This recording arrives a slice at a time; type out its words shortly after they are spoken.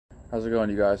How's it going,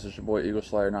 you guys? It's your boy Eagle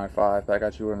Slayer 95 back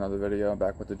at you with another video. I'm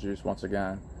back with the juice once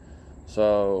again.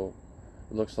 So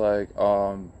it looks like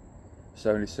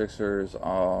 76ers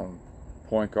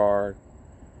point guard,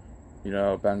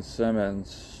 Ben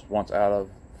Simmons wants out of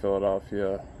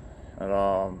Philadelphia,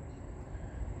 and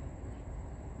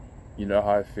you know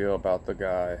how I feel about the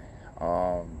guy.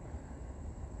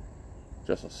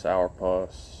 Just a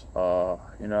sourpuss.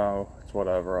 It's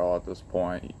whatever all at this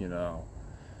point.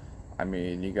 I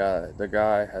mean, the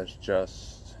guy has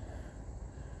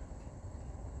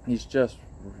he's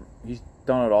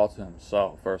done it all to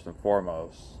himself first and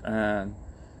foremost, and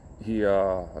he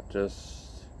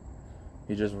just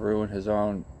ruined his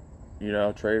own,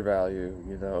 trade value,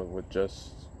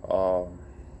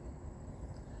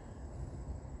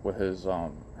 with his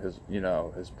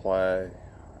play.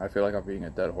 I feel like I'm being a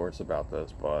dead horse about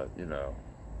this, but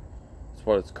it's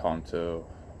what it's come to.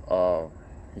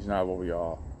 He's not what we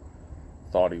all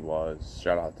thought he was.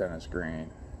 Shout out Dennis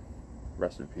Green,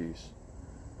 rest in peace.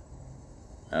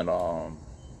 And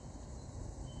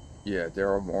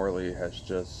Daryl Morley has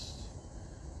just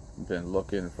been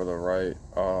looking for the right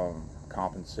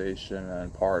compensation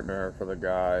and partner for the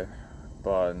guy,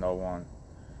 but no one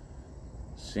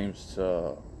wants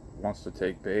to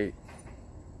take bait.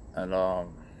 And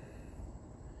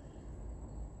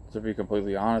to be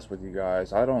completely honest with you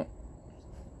guys, can't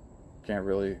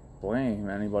really blame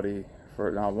anybody for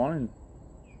not wanting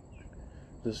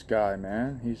this guy,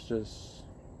 man. He's just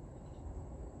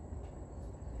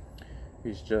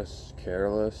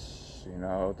careless,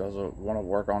 doesn't want to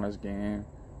work on his game,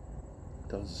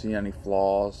 doesn't see any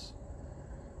flaws,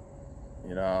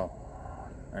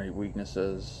 any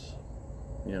weaknesses.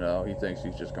 He thinks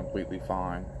he's just completely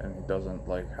fine, and he doesn't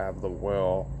have the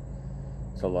will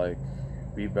to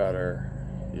be better,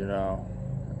 and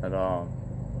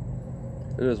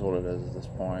it is what it is at this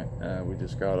point, and we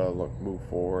just gotta move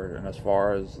forward. And as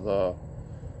far as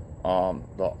all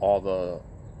the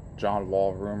John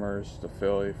Wall rumors to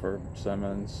Philly for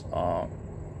Simmons,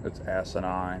 it's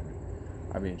asinine.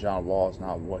 I mean, John Wall is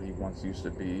not what he once used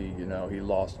to be. He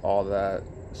lost all that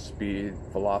speed,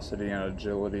 velocity, and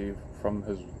agility from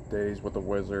his days with the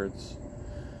Wizards.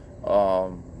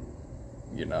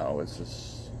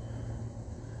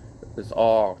 It's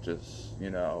all just,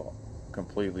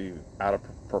 completely out of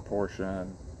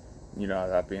proportion,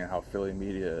 that being how Philly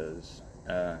media is.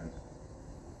 And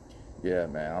yeah,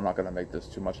 man, I'm not gonna make this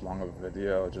too much long of a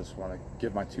video. I just want to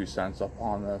give my 2 cents up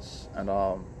on this. And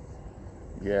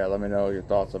let me know your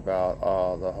thoughts about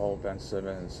the whole Ben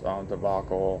Simmons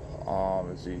debacle.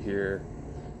 Is he here?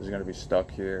 Is he gonna be stuck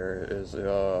here? It's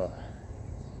a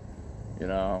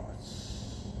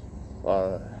lot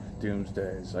of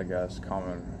doomsdays, I guess,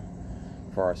 coming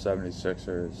for our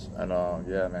 76ers. And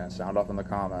yeah, man, sound off in the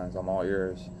comments. I'm all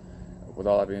ears. With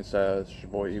all that being said, it's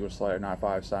your boy Eagle Slayer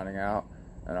 95 signing out,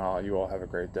 and you all have a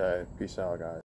great day. Peace out, guys.